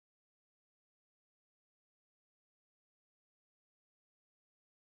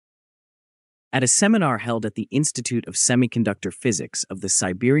At a seminar held at the Institute of Semiconductor Physics of the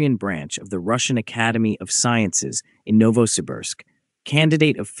Siberian branch of the Russian Academy of Sciences in Novosibirsk,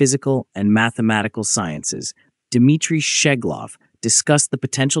 candidate of physical and mathematical sciences, Dmitry Sheglov discussed the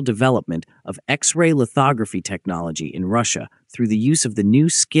potential development of X-ray lithography technology in Russia through the use of the new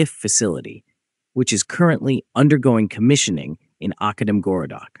SKIF facility, which is currently undergoing commissioning in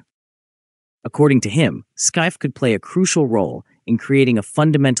Akademgorodok. According to him, SKIF could play a crucial role in creating a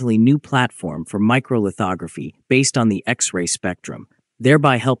fundamentally new platform for microlithography based on the X-ray spectrum,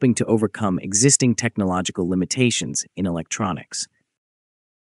 thereby helping to overcome existing technological limitations in electronics.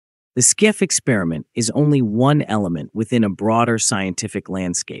 The SKIF experiment is only one element within a broader scientific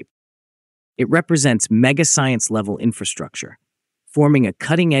landscape. It represents mega-science-level infrastructure, forming a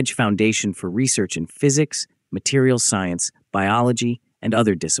cutting-edge foundation for research in physics, materials science, biology, and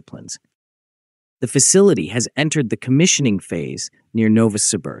other disciplines. The facility has entered the commissioning phase near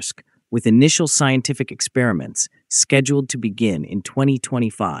Novosibirsk, with initial scientific experiments scheduled to begin in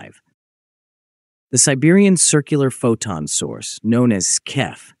 2025. The Siberian Circular Photon Source, known as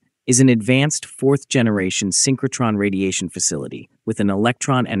SKIF, is an advanced fourth-generation synchrotron radiation facility with an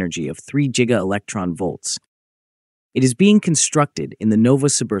electron energy of 3 giga-electron volts. It is being constructed in the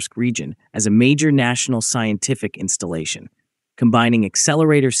Novosibirsk region as a major national scientific installation, combining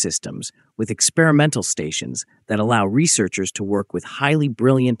accelerator systems with experimental stations that allow researchers to work with highly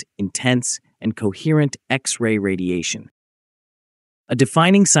brilliant, intense, and coherent X-ray radiation. A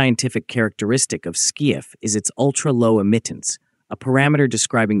defining scientific characteristic of SKIF is its ultra-low emittance, a parameter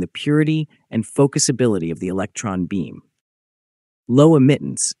describing the purity and focusability of the electron beam. Low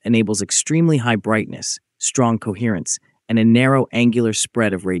emittance enables extremely high brightness, strong coherence, and a narrow angular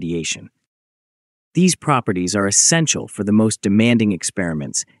spread of radiation. These properties are essential for the most demanding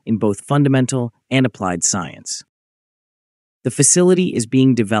experiments in both fundamental and applied science. The facility is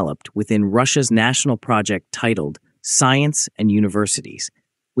being developed within Russia's national project titled Science and Universities,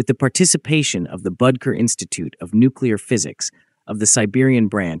 with the participation of the Budker Institute of Nuclear Physics of the Siberian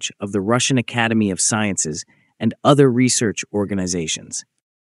branch of the Russian Academy of Sciences and other research organizations.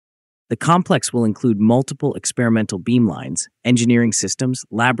 The complex will include multiple experimental beamlines, engineering systems,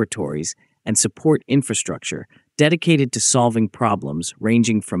 laboratories, and support infrastructure dedicated to solving problems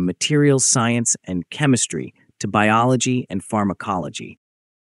ranging from materials science and chemistry to biology and pharmacology.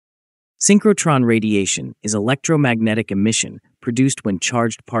 Synchrotron radiation is electromagnetic emission produced when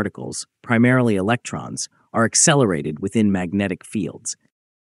charged particles, primarily electrons, are accelerated within magnetic fields.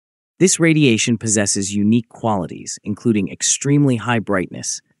 This radiation possesses unique qualities, including extremely high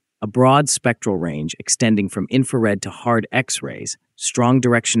brightness, a broad spectral range extending from infrared to hard X-rays, strong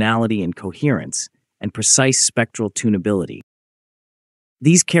directionality and coherence, and precise spectral tunability.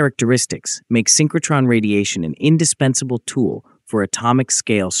 These characteristics make synchrotron radiation an indispensable tool for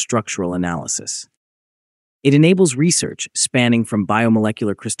atomic-scale structural analysis. It enables research spanning from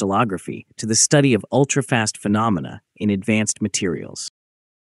biomolecular crystallography to the study of ultra-fast phenomena in advanced materials.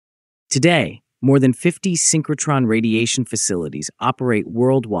 Today, more than 50 synchrotron radiation facilities operate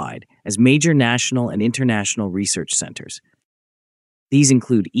worldwide as major national and international research centers. These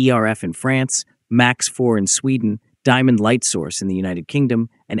include ERF in France, MAX4 in Sweden, Diamond Light Source in the United Kingdom,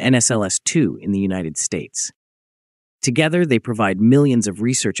 and NSLS-2 in the United States. Together, they provide millions of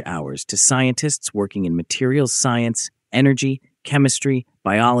research hours to scientists working in materials science, energy, chemistry,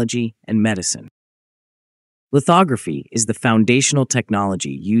 biology, and medicine. Lithography is the foundational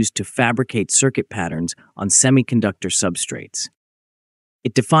technology used to fabricate circuit patterns on semiconductor substrates.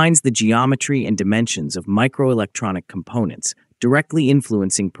 It defines the geometry and dimensions of microelectronic components, directly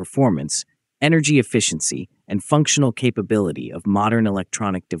influencing performance, energy efficiency, and functional capability of modern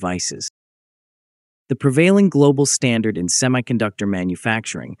electronic devices. The prevailing global standard in semiconductor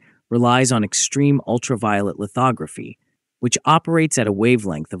manufacturing relies on extreme ultraviolet lithography, which operates at a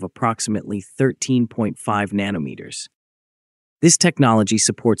wavelength of approximately 13.5 nanometers. This technology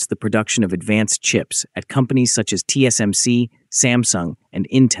supports the production of advanced chips at companies such as TSMC, Samsung, and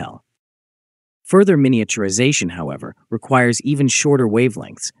Intel. Further miniaturization, however, requires even shorter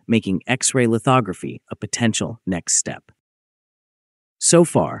wavelengths, making X-ray lithography a potential next step. So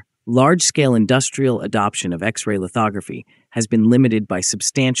far, large-scale industrial adoption of X-ray lithography has been limited by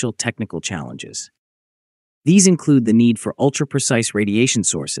substantial technical challenges. These include the need for ultra-precise radiation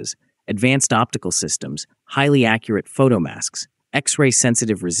sources, advanced optical systems, highly accurate photomasks, X-ray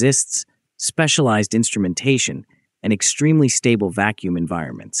sensitive resists, specialized instrumentation, and extremely stable vacuum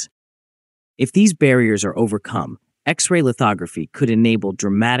environments. If these barriers are overcome, X-ray lithography could enable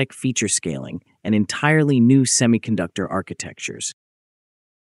dramatic feature scaling and entirely new semiconductor architectures.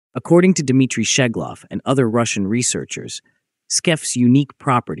 According to Dmitry Sheglov and other Russian researchers, SKIF's unique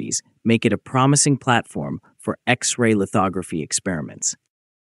properties make it a promising platform for X-ray lithography experiments.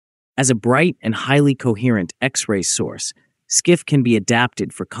 As a bright and highly coherent X-ray source, SKIF can be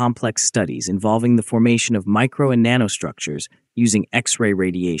adapted for complex studies involving the formation of micro and nanostructures using X-ray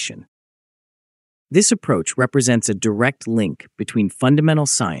radiation. This approach represents a direct link between fundamental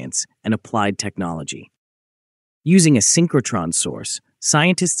science and applied technology. Using a synchrotron source,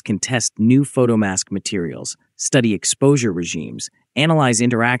 scientists can test new photomask materials, study exposure regimes, analyze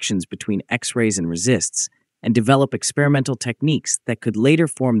interactions between X-rays and resists, and develop experimental techniques that could later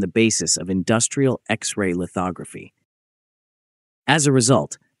form the basis of industrial X-ray lithography. As a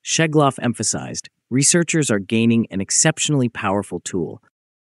result, Shegloff emphasized, researchers are gaining an exceptionally powerful tool.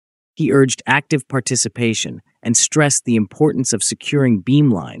 He urged active participation and stressed the importance of securing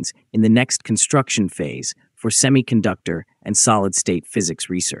beamlines in the next construction phase for semiconductor and solid-state physics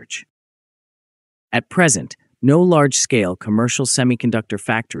research. At present, no large-scale commercial semiconductor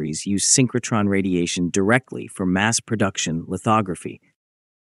factories use synchrotron radiation directly for mass production lithography.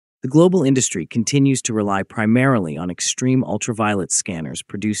 The global industry continues to rely primarily on extreme ultraviolet scanners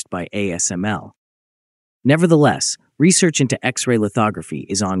produced by ASML. Nevertheless, research into X-ray lithography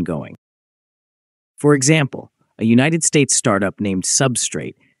is ongoing. For example, a United States startup named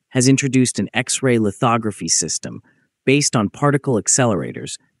Substrate has introduced an X-ray lithography system based on particle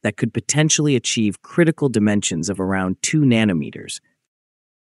accelerators that could potentially achieve critical dimensions of around 2 nanometers.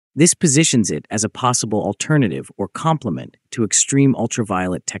 This positions it as a possible alternative or complement to extreme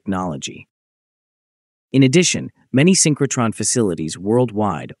ultraviolet technology. In addition, many synchrotron facilities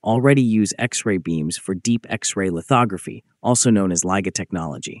worldwide already use X-ray beams for deep X-ray lithography, also known as LIGA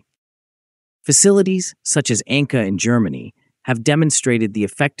technology. Facilities such as Anka in Germany have demonstrated the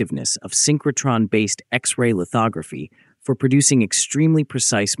effectiveness of synchrotron-based X-ray lithography for producing extremely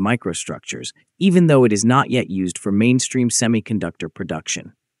precise microstructures, even though it is not yet used for mainstream semiconductor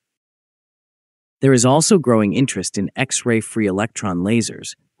production. There is also growing interest in X-ray free electron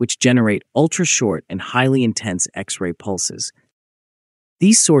lasers, which generate ultra-short and highly intense X-ray pulses.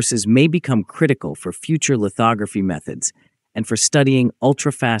 These sources may become critical for future lithography methods and for studying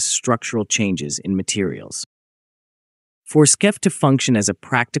ultra-fast structural changes in materials. For SKIF to function as a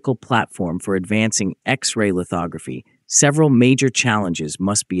practical platform for advancing X-ray lithography, several major challenges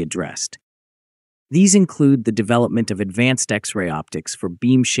must be addressed. These include the development of advanced X-ray optics for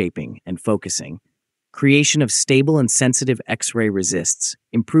beam shaping and focusing, creation of stable and sensitive X-ray resists,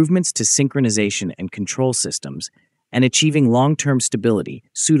 improvements to synchronization and control systems, and achieving long-term stability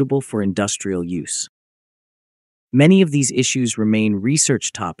suitable for industrial use. Many of these issues remain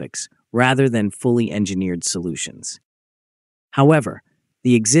research topics rather than fully engineered solutions. However,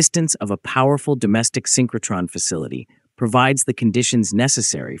 the existence of a powerful domestic synchrotron facility provides the conditions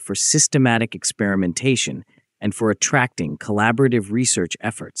necessary for systematic experimentation and for attracting collaborative research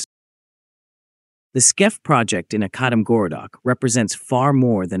efforts. The SKIF project in Akademgorodok represents far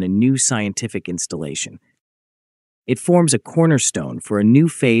more than a new scientific installation. It forms a cornerstone for a new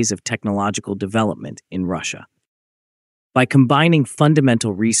phase of technological development in Russia. By combining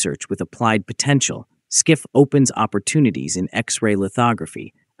fundamental research with applied potential, SKIF opens opportunities in X-ray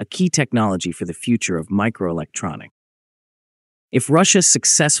lithography, a key technology for the future of microelectronics. If Russia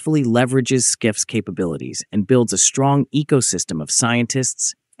successfully leverages SKIF's capabilities and builds a strong ecosystem of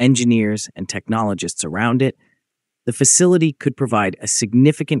scientists, engineers, and technologists around it, the facility could provide a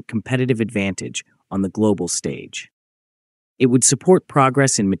significant competitive advantage on the global stage. It would support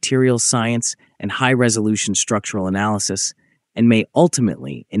progress in materials science and high-resolution structural analysis, and may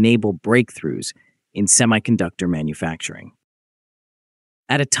ultimately enable breakthroughs in semiconductor manufacturing.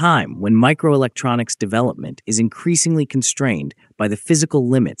 At a time when microelectronics development is increasingly constrained by the physical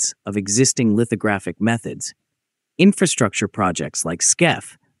limits of existing lithographic methods, infrastructure projects like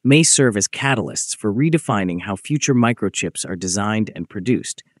SKIF may serve as catalysts for redefining how future microchips are designed and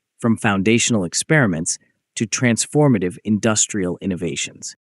produced, from foundational experiments to transformative industrial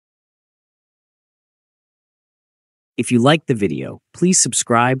innovations. If you liked the video, please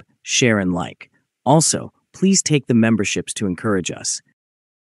subscribe, share, and like. Also, please take the memberships to encourage us.